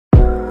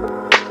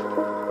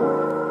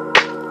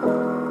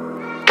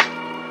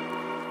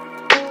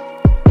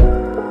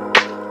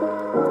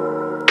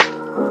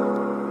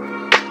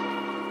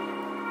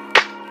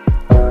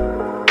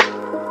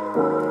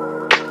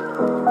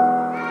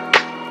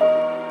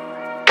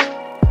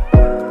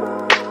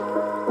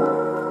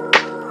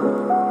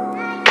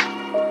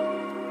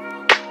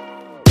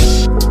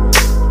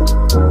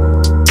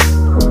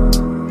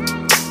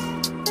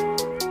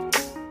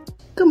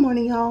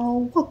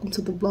welcome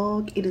to the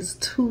vlog. It is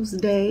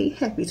Tuesday.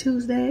 Happy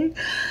Tuesday.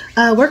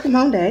 Work from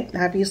home day.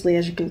 Obviously,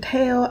 as you can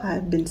tell,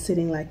 I've been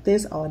sitting like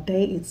this all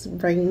day. It's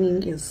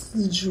raining, it's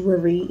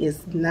dreary,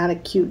 it's not a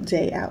cute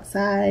day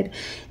outside,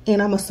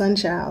 and I'm a sun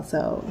child,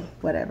 so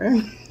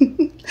whatever.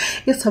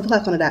 It's 12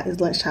 o'clock on the dot.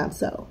 It's lunchtime,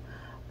 so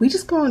we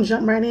just gonna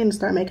jump right in and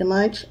start making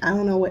lunch. I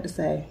don't know what to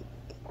say.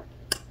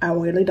 I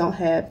really don't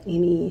have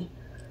any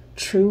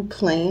true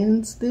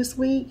plans this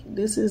week.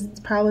 This is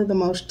probably the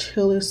most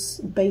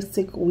chillest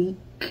basic week.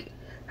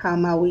 How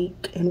my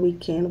week and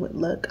weekend would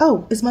look.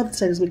 Oh, it's Mother's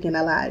Day this weekend.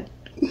 I lied.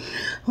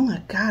 Oh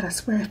my god, I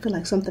swear I feel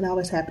like something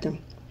always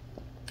happening.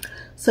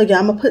 So yeah,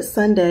 I'm gonna put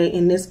Sunday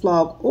in this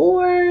vlog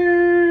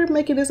or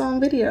make it its own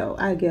video.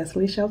 I guess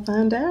we shall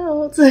find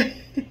out. But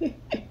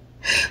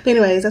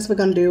anyways, that's what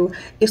we're gonna do.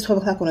 It's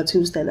 12 o'clock on a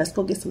Tuesday. Let's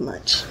go get some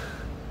lunch.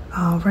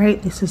 All right,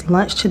 this is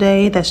lunch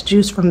today. That's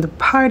juice from the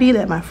party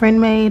that my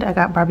friend made. I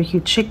got barbecue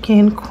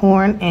chicken,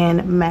 corn,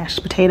 and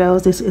mashed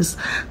potatoes. This is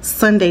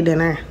Sunday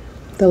dinner,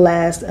 the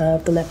last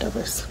of the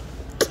leftovers.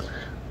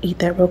 Eat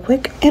that real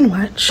quick and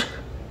watch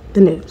the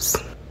news.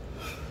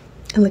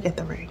 And look at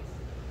the rain.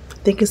 I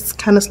think it's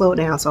kind of slowed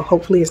down, so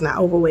hopefully it's not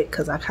overweight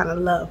because I kind of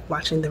love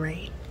watching the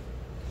rain.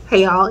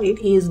 Hey y'all, it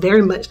is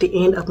very much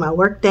the end of my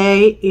work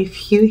day.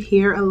 If you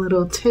hear a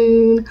little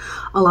tune,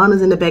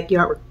 Alana's in the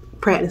backyard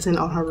practicing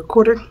on her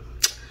recorder.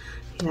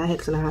 Yeah, I had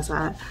to send her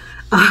outside.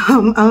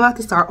 I'm about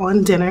to start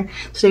on dinner.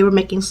 Today we're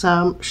making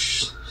some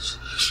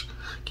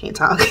can't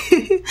talk.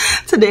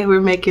 Today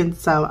we're making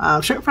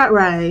some shrimp fried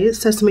rice,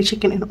 sesame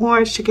chicken and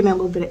orange chicken, and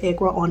a little bit of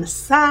egg roll on the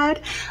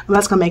side. I'm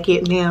just gonna make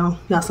it now.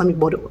 Y'all saw me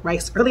boiled it with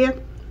rice earlier.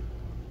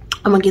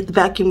 I'm gonna get the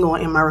vacuum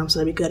going in my room so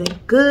it'll be good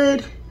and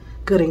good.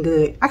 Good and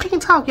good. I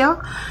can't talk,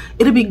 y'all.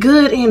 It'll be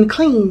good and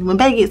clean when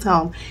Bay gets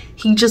home.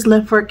 He just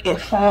left work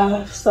at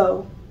 5,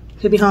 so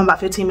he'll be home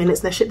about 15 minutes.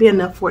 That should be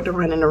enough for it to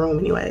run in the room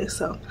anyway.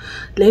 So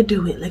let's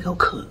do it. Let's go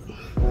cook.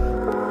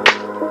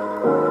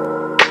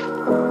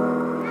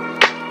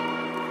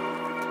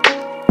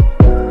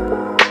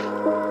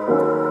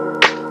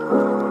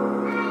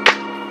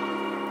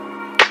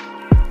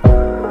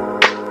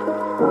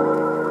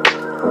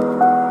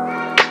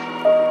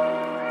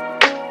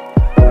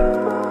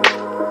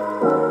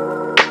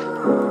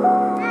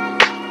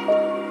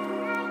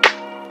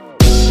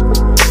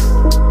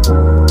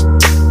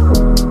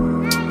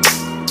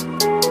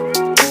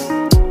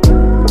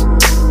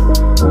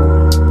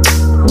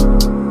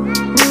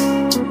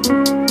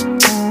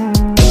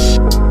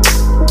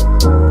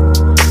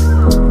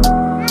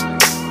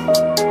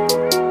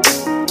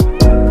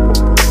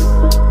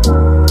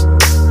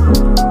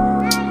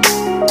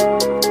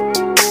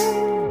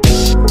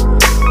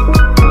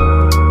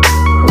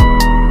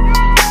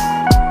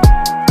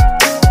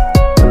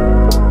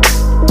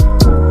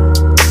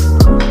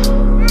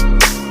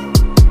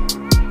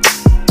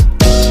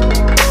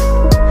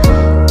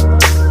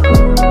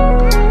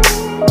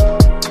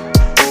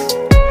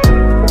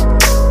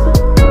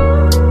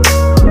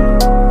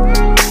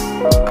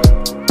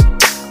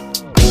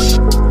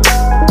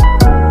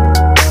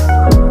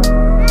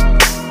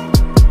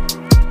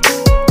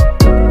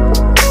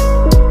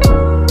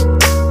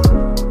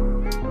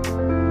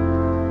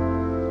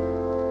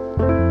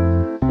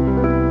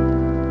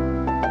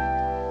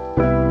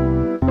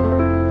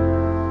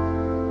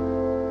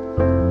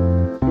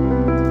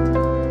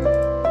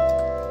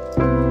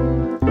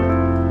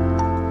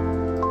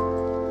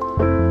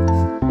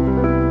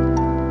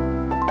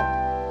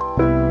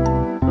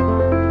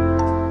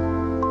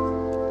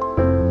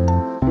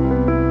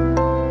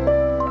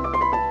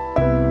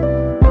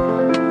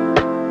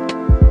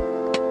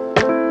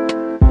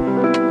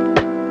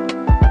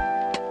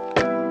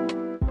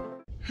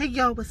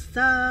 Yo, what's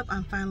up?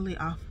 I'm finally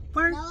off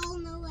work.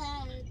 No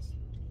ads.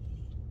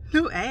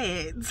 No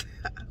ads.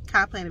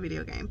 Kyle playing a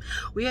video game.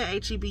 We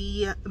at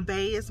HEB.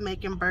 Bay is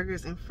making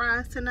burgers and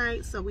fries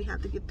tonight, so we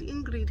have to get the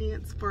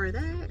ingredients for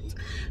that.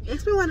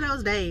 It's been one of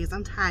those days.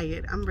 I'm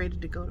tired. I'm ready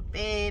to go to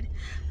bed,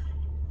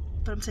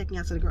 but I'm taking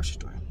out to the grocery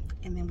store,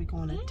 and then we're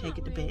going to take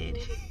it to bed.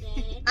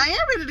 I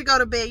am ready to go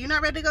to bed. You're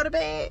not ready to go to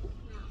bed?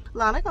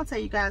 No. Lana gonna tell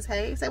you guys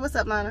hey. Say what's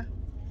up, Lana.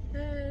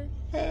 Hey.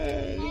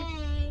 Hey. Hey.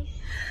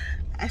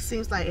 It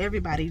seems like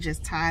everybody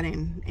just tired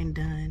and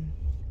done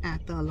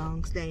after a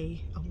long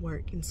day of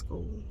work and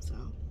school. So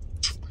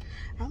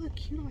I look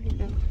cute on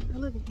here.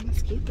 My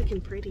skin looking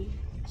pretty.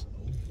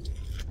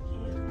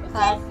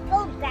 Let's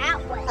go that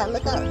way.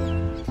 Look up.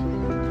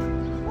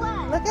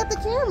 What? Look at the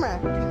camera.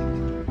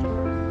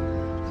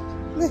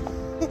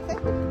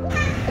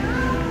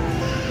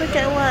 Look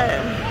at what?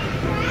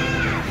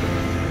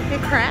 The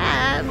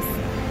crabs.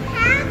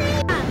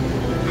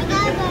 I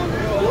gotta go.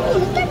 Ooh,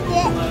 look at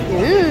this.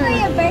 This is for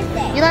your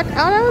birthday. You like?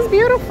 Oh, that was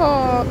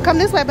beautiful. Come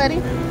this way, buddy.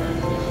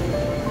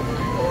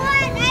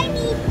 What? I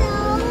need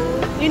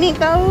those. You need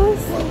those?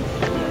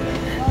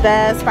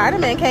 The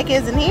Spider-Man cake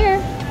isn't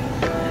here.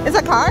 It's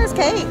a Cars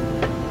cake.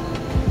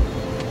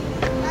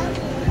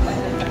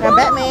 A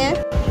Batman.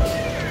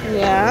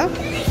 Yeah.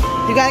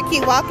 You gotta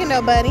keep walking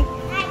though, buddy.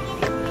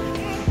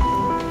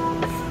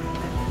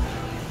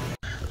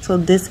 So So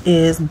this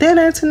is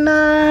dinner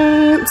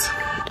tonight.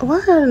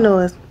 Why I don't know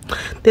it.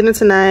 Dinner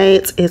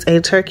tonight is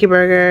a turkey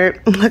burger,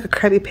 like a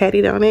Krabby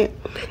Patty on it,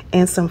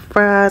 and some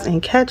fries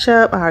and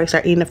ketchup. I already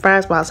started eating the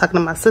fries while I was talking to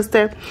my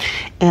sister,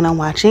 and I'm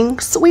watching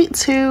Sweet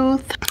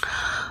Tooth.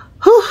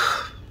 Whew.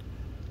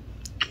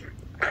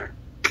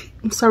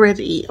 I'm so ready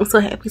to eat. I'm so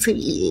happy to be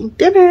eating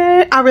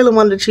dinner. I really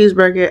wanted a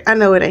cheeseburger. I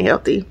know it ain't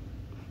healthy.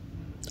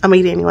 I'm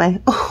eating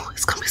anyway. Oh,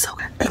 it's gonna be so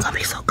good. It's gonna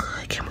be so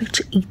good. Can't wait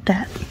to eat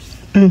that.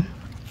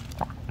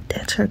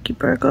 That turkey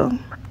burger.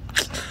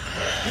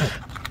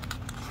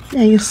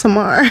 Yeah, you some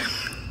more.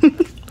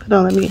 Hold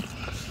on, let me.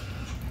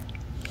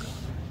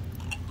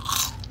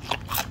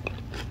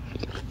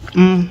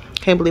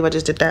 Can't believe I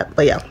just did that.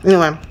 But yeah,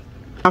 anyway,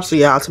 I'll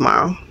see y'all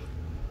tomorrow.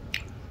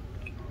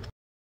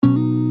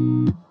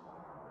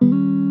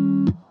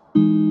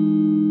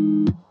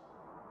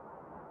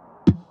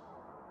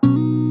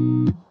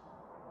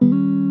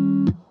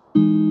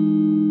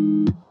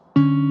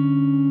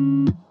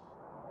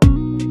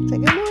 Say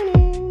good morning.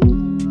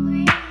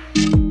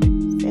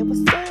 Say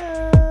what's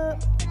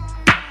up.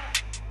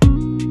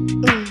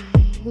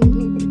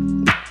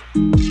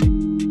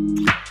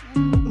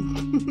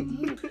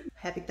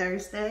 Happy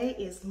Thursday.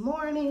 It's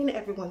morning.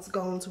 Everyone's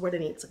going to where they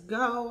need to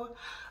go.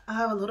 I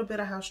have a little bit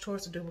of house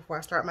chores to do before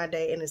I start my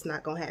day, and it's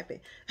not gonna happen.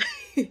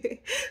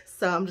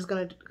 So I'm just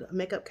gonna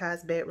make up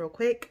Kai's bed real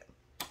quick,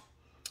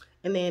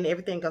 and then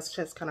everything else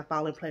just kind of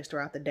fall in place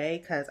throughout the day,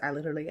 because I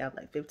literally have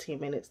like 15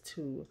 minutes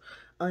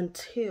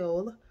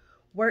until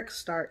work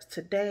starts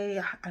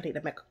today. I need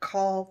to make a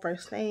call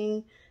first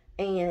thing,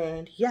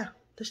 and yeah,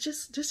 let's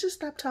just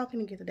stop talking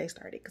and get the day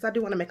started, because I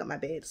do want to make up my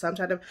bed. So I'm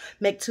trying to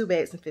make 2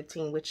 beds in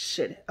 15, which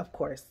should, of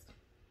course,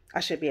 I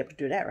should be able to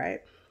do that,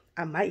 right?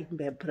 I might even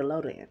be able to put a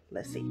load in.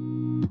 Let's see.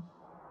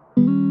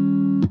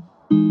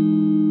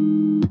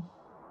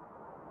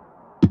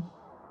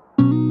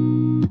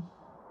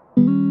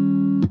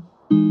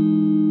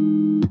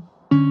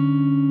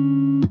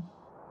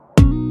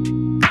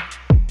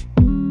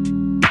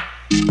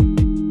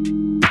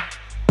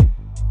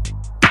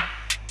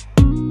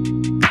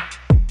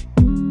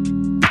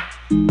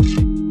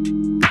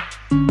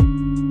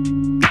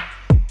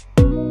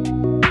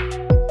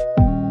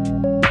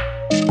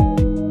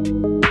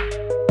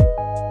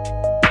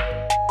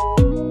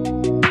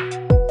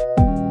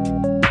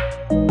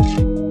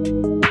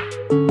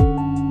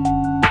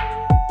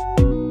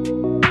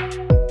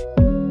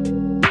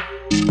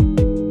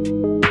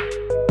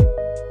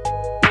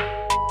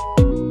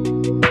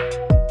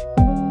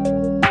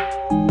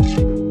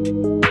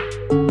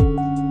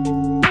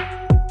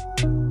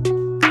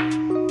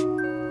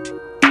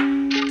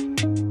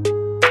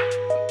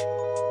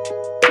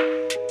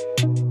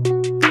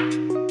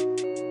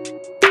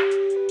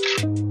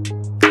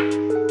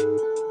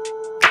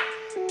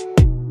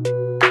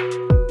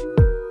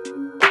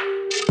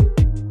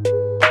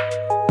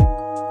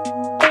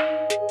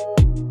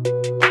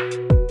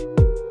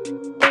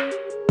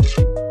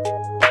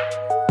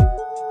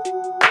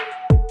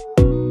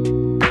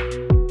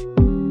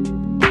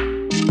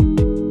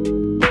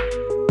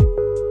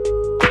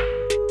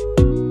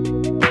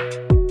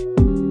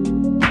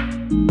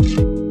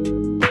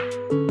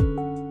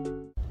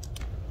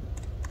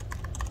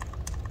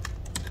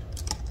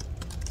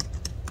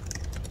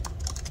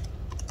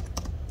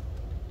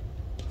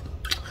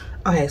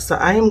 Okay, so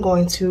I am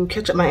going to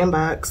catch up my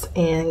inbox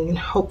and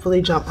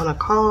hopefully jump on a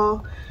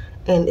call.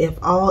 And if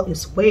all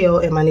is well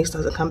and my niece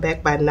doesn't come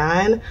back by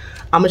 9, I'm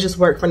gonna just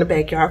work from the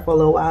backyard for a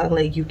little while and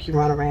let Yuki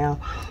run around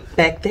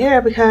back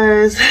there,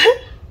 because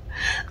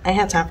I ain't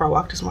had time for a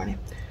walk this morning.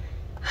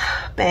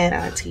 Bad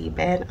auntie,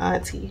 bad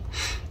auntie.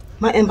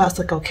 My inbox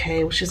look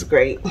okay, which is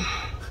great. I'm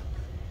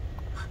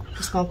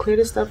just gonna clear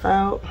this stuff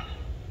out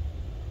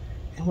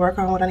and work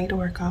on what I need to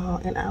work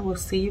on, and I will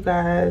see you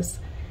guys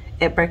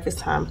at breakfast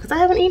time, because I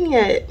haven't eaten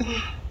yet.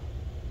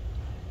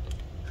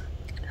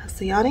 I'll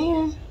see y'all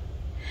then.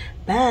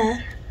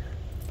 Bye.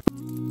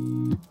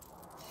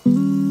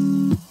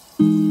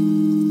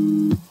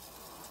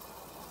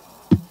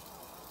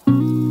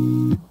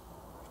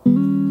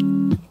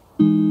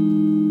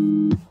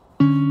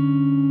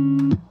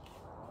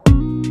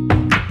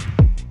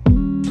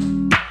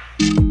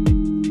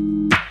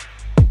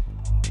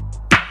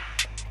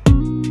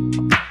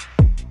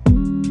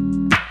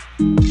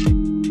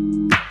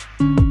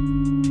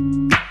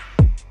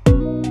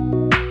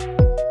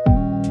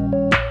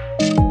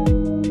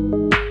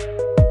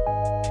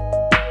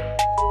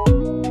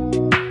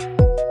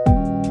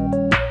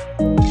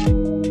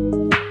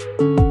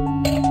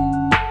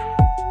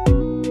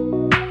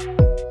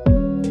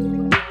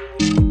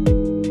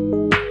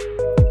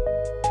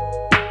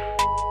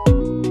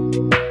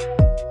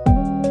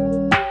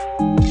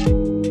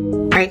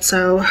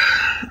 So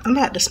I'm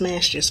about to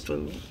smash this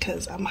food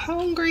because I'm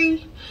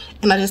hungry,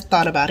 and I just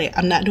thought about it.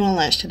 I'm not doing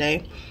lunch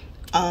today.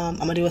 I'm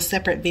gonna do a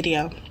separate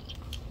video,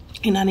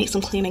 and I need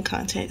some cleaning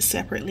content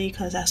separately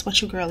because that's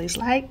what you girlies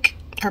like.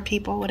 or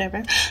people,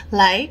 whatever,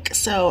 like.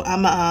 So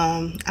I'm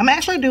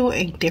actually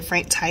doing a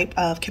different type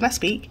of, can I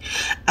speak?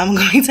 I'm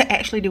going to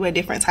actually do a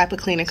different type of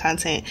cleaning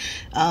content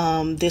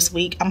this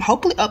week. I'm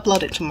hopefully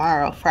upload it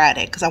tomorrow,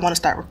 Friday, because I want to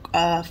start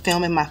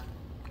filming my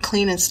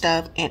cleaning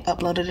stuff and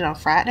uploaded it on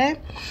Friday.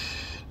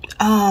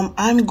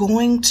 I'm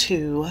going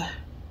to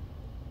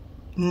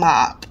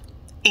mop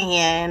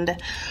and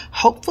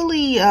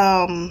hopefully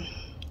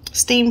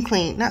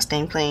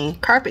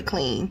carpet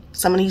clean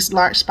some of these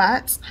large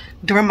spots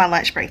during my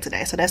lunch break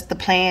today. So that's the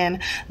plan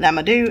that I'm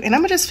gonna do, and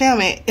I'm gonna just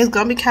film it. It's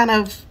gonna be kind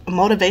of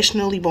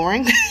motivationally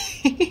boring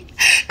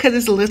because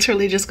it's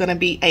literally just gonna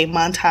be a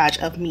montage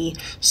of me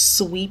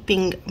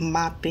sweeping,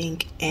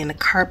 mopping, and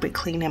carpet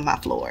cleaning my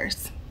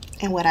floors,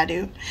 and what I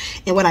do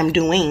and what I'm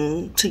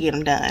doing to get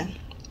them done.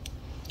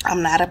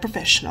 I'm not a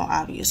professional,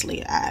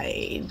 obviously.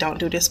 I don't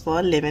do this for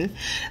a living,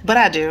 but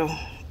I do.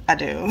 I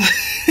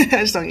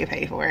just don't get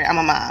paid for it. I'm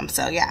a mom,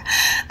 so yeah.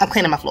 I'm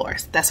cleaning my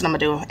floors. That's what I'm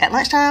gonna do at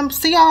lunchtime.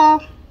 See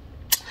y'all.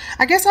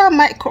 I guess I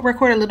might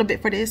record a little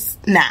bit for this.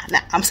 Nah,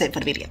 I'm saving for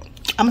the video.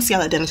 I'm gonna see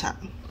y'all at dinner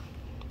time.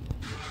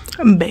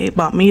 Babe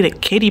bought me the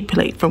kitty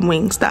plate from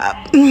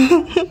Wingstop.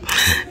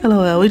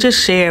 LOL.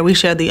 We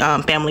share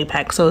the family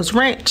pack. So it's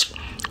ranch,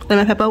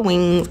 lemon pepper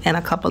wings, and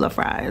a couple of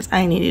fries. I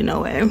ain't eating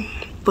no way,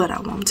 but I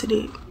wanted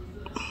it.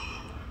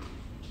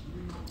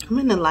 I'm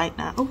in the light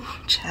now.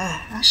 Oh,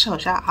 child, I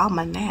showed y'all all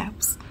my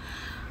naps.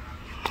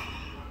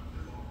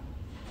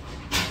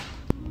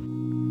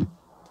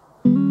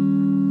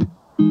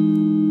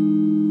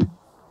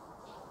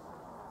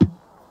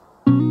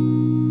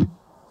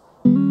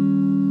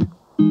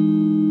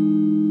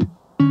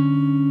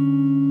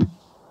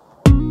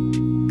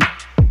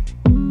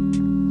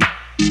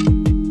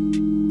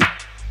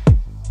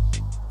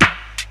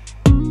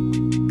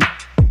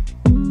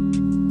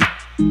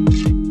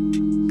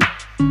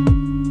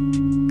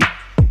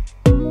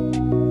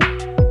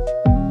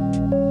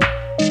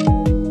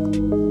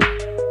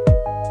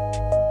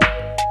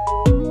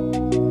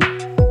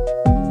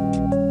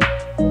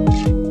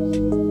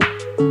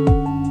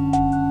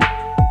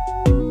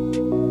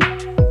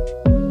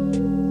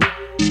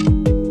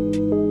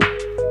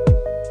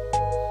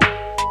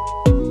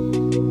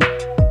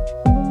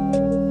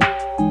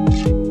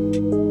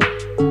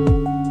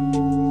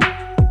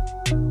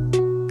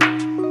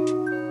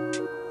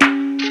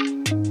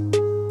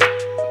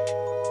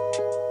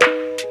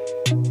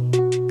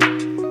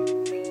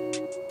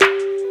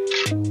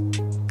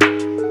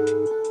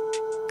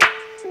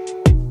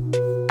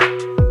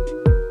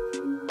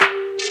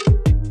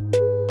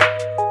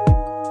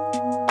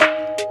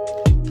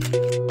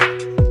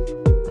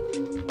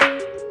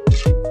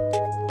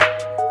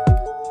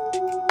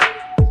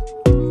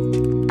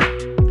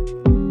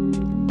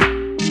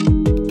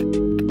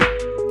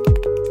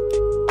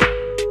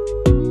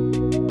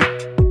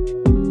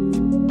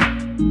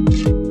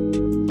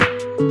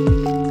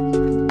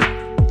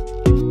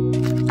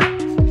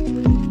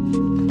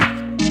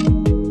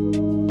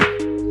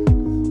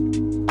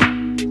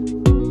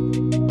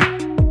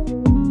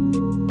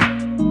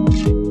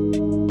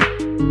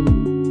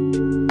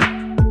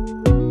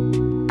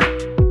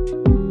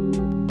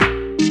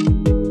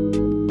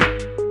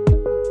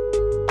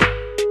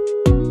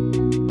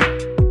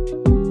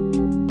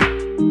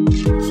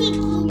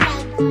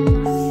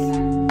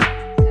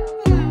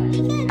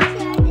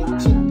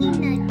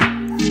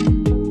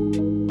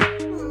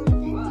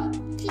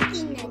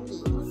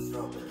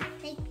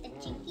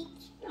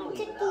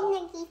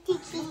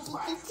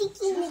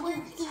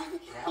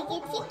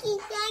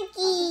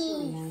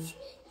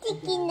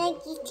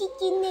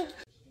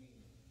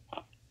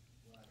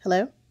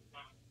 Hello?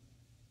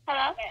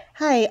 Hello?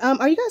 Hi,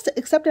 are you guys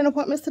accepting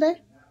appointments today?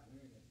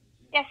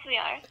 Yes, we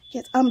are.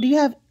 Yes. Do you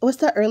have, what's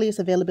the earliest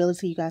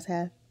availability you guys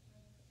have?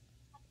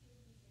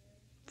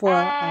 For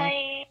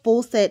a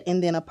full set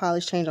and then a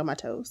polish change on my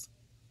toes.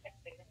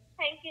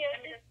 Thank you.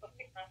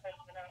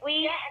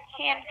 We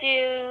can't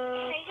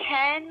do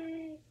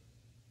 10.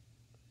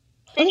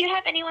 Did you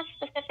have anyone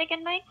specific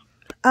in mind?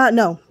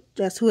 No,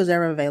 just who is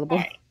ever available.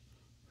 Right.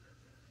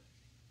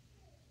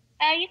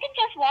 You can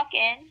just walk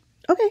in.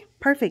 Okay,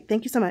 perfect.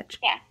 Thank you so much.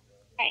 Yeah.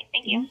 All right,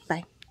 thank you.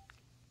 Bye.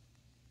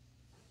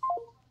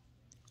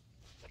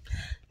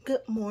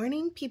 Good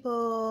morning,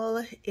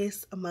 people.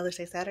 It's a Mother's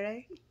Day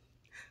Saturday.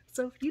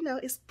 So, you know,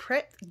 it's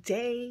prep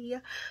day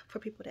for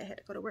people that had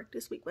to go to work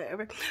this week,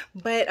 whatever.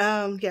 But,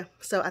 yeah,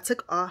 so I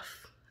took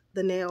off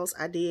the nails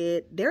I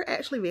did. They're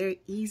actually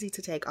very easy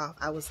to take off.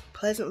 I was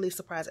pleasantly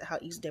surprised at how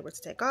easy they were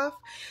to take off.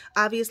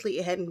 Obviously,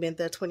 it hadn't been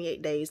the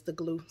 28 days the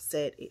glue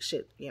said it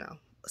should, you know,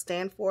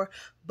 stand for.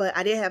 But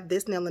I did have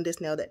this nail and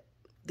this nail,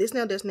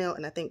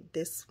 and I think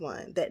this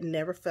one that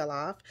never fell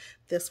off.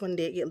 This one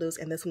did get loose,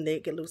 and this one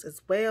did get loose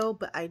as well.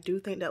 But I do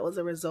think that was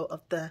a result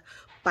of the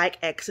bike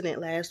accident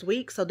last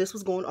week. So this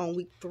was going on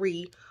week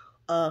 3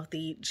 of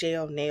the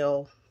gel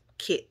nail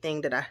kit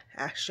thing that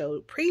I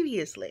showed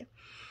previously.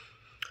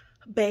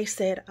 Bae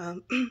said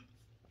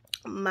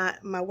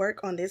My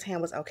work on this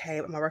hand was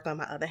okay, but my work on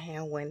my other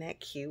hand wasn't that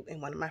cute.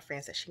 And one of my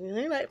friends said she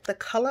really liked the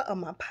color of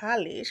my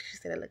polish. She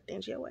said it looked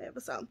dingy or whatever.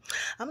 So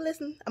I'm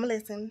gonna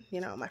listen.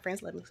 You know, my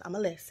friends love me, so I'm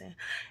gonna listen.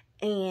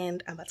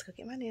 And I'm about to go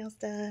get my nails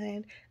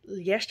done.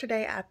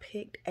 Yesterday I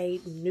picked a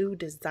new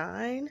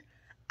design.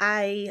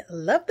 I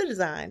love the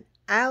design.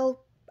 I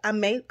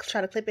may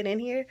try to clip it in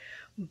here,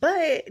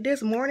 but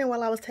this morning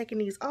while I was taking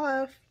these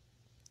off,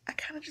 I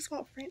kind of just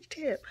want French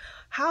tip.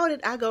 How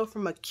did I go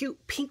from a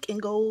cute pink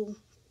and gold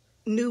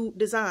new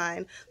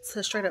design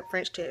to straight up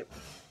French tip?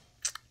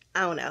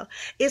 I don't know.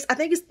 I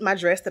think it's my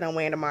dress that I'm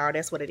wearing tomorrow.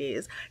 That's what it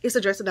is. It's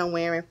a dress that I'm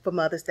wearing for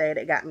Mother's Day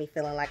that got me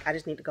feeling like I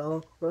just need to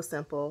go real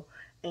simple.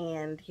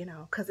 And, you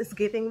know, because it's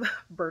giving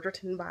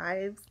Bridgerton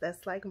vibes.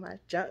 That's like my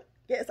junk.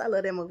 Yes, I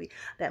love that movie.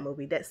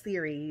 That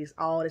series,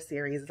 all the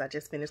series. I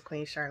just finished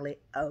Queen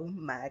Charlotte. Oh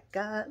my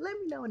God. Let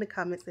me know in the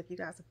comments if you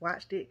guys have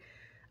watched it.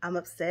 I'm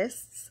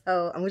obsessed.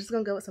 So I'm just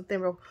going to go with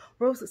something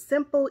real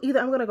simple. Either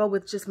I'm going to go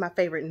with just my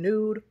favorite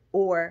nude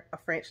or a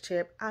French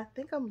tip. I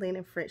think I'm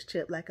leaning French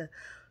tip, like a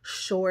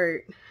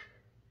short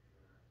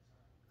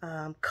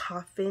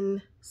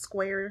coffin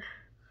square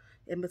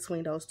in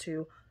between those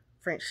two.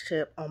 French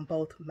tip on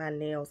both my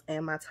nails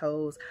and my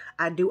toes.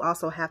 I do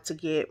also have to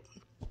get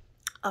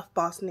a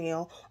false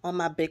nail on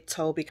my big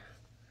toe.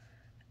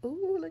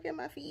 Ooh, look at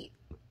my feet.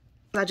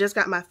 I just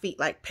got my feet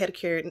like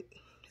pedicured.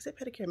 Is it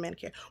pedicure,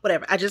 manicure?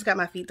 Whatever. I just got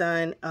my feet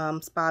done,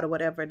 spot or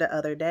whatever the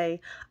other day.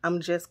 I'm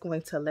just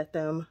going to let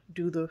them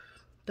do the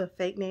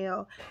fake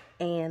nail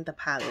and the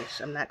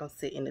polish. I'm not going to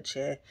sit in the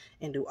chair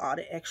and do all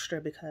the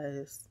extra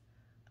because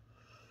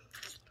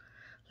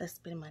let's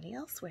spend money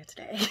elsewhere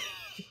today.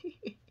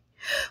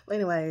 Well,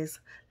 anyways,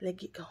 let's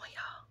get going,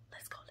 y'all.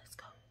 Let's go.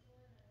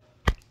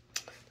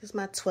 This is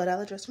my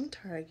 $12 dress from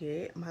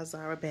Target, my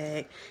Zara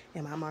bag,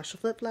 and my Marshall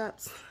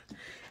flip-flops.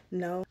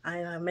 No, I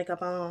don't have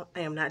makeup on.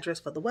 I am not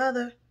dressed for the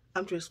weather.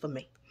 I'm dressed for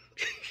me.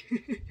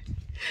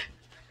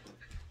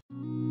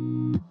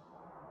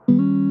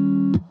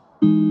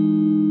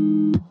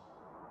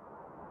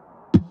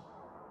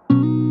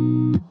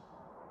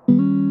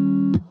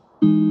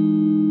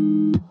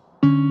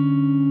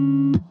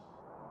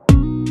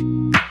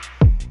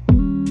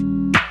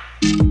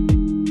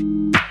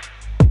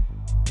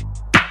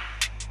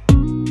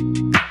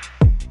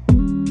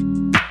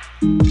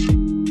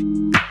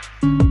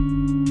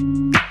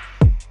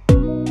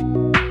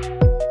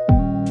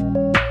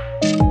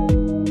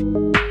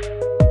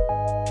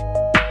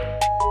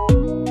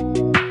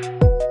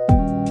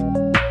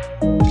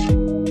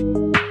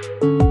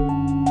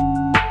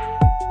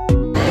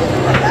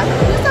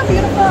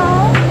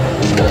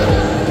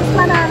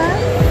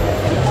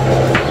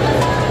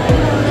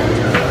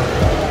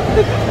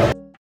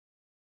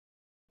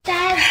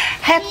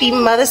 Happy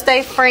Mother's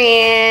Day,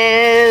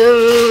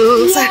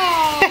 friends.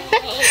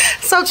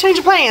 So change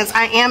of plans.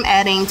 I am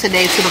adding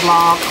today to the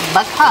vlog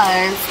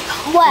because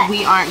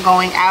we aren't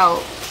going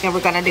out and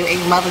we're gonna do a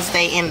Mother's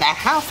Day in the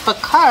house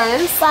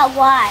because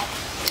why?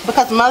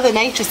 Because Mother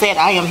Nature said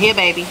I am here,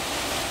 baby,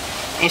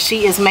 and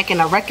she is making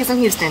a ruckus in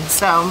Houston.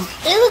 So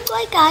they look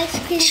like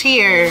ice cream.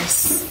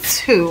 Cheers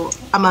to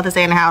a Mother's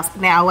Day in the house.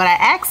 Now what I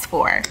asked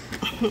for,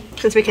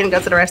 since we couldn't go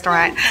to the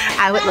restaurant,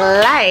 I would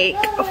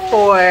like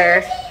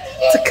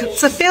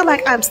to feel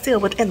like I'm still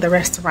within the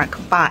restaurant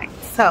confines.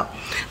 So,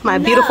 my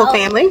beautiful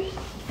family.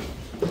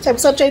 Say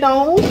what's up,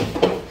 J-Don?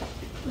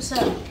 What's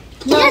up?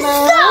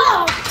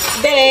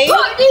 Yes, babe.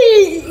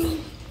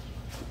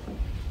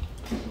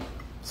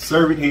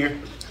 Serve it here.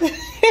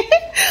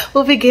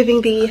 We'll be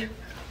giving the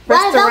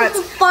restaurant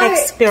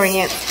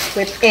experience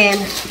within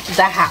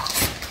the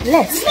house.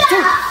 Let's do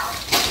it.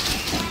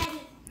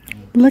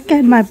 Look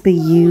at my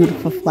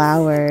beautiful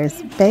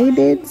flowers. They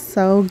did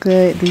so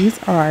good.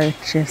 These are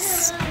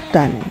just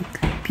stunning.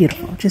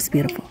 Beautiful, just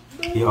beautiful.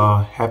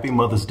 Y'all, happy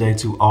Mother's Day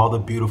to all the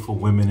beautiful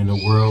women in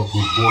the world who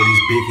bore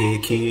these big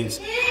head kids.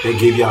 They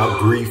give y'all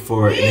grief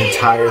for an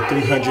entire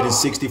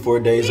 364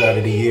 days out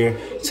of the year.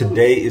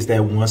 Today is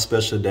that one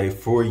special day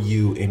for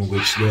you in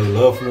which your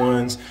loved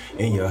ones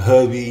and your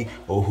hubby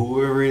or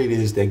whoever it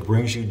is that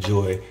brings you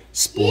joy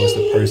spoils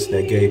the person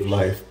that gave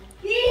life.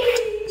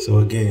 So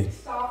again,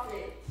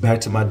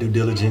 back to my due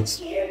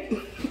diligence.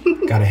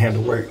 Gotta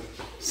handle work.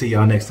 See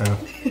y'all next time.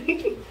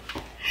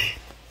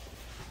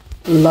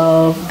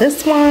 Love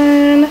this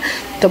one,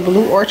 the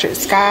Blue Orchid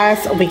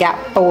Skies. We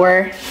got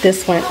 4.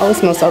 This one, oh, it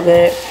smells so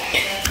good.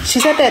 She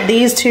said that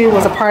these two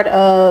was a part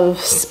of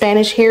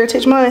Spanish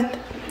Heritage Month,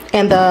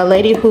 and the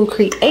lady who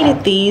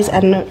created these,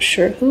 I'm not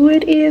sure who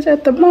it is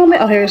at the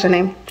moment. Oh, here's her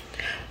name.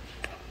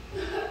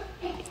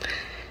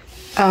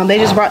 They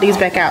just brought these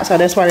back out, so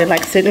that's why they're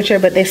like signature,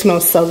 but they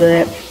smell so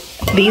good.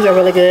 These are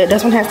really good.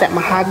 This one has that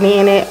mahogany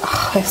in it.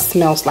 Oh, it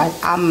smells like,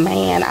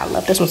 man, I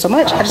love this one so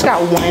much. I just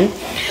got one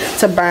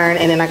to burn,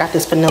 and then I got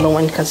this vanilla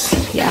one because,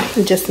 yeah,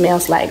 it just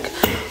smells like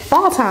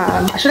fall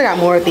time. I should have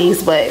got more of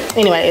these, but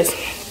anyways.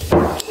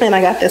 And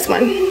I got this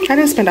one. I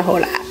didn't spend a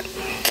whole lot.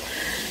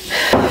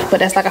 but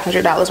that's like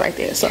 $100 right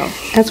there. So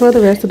as for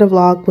the rest of the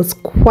vlog, was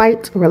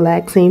quite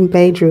relaxing.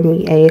 Bae drew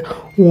me a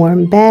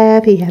warm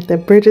bath. He had the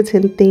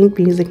Bridgerton themed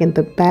music in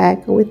the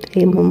back with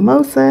a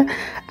mimosa.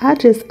 I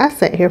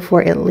sat here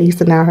for at least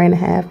an hour and a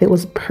half. It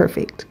was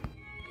perfect.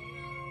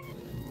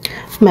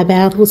 My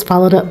bath was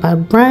followed up by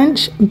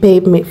brunch.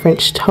 Babe made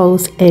French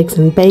toast, eggs,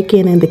 and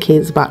bacon, and the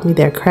kids bought me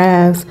their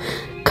crafts.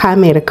 Kai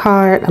made a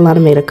card,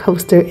 Alana made a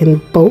coaster,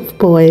 and both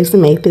boys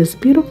made this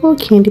beautiful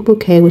candy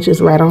bouquet, which is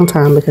right on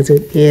time because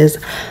it is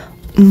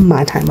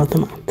my time of the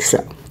month.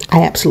 So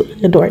I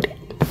absolutely adored it.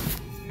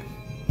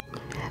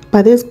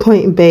 By this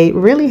point, Babe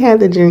really had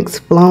the drinks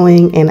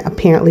flowing, and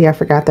apparently I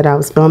forgot that I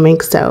was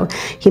filming, so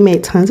he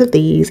made tons of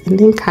these, and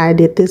then Kai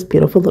did this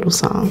beautiful little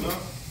song.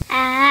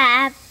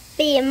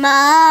 Happy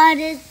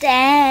Mother's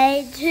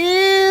Day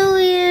to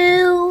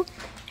you.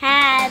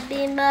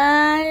 Happy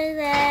Mother's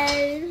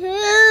Day to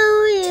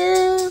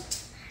you.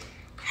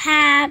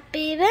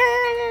 Happy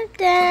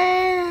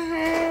birthday.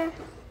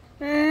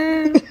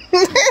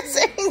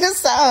 Sing the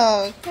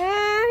song.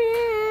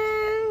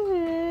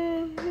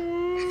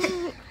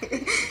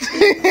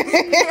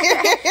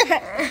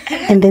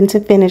 And then to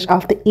finish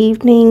off the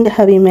evening,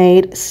 hubby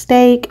made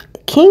steak,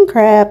 king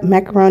crab,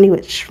 macaroni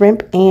with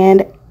shrimp,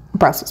 and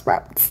Brussels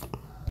sprouts.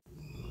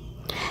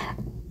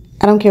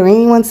 I don't care what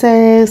anyone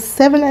says,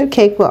 7-Up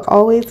cake will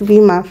always be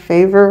my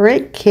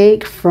favorite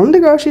cake from the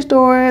grocery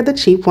store, the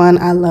cheap one.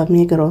 I love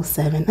me a good old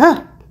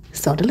 7-Up.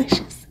 So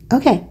delicious.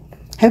 Okay,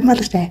 happy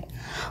Mother's Day.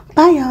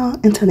 Bye, y'all.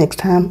 Until next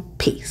time,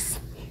 peace.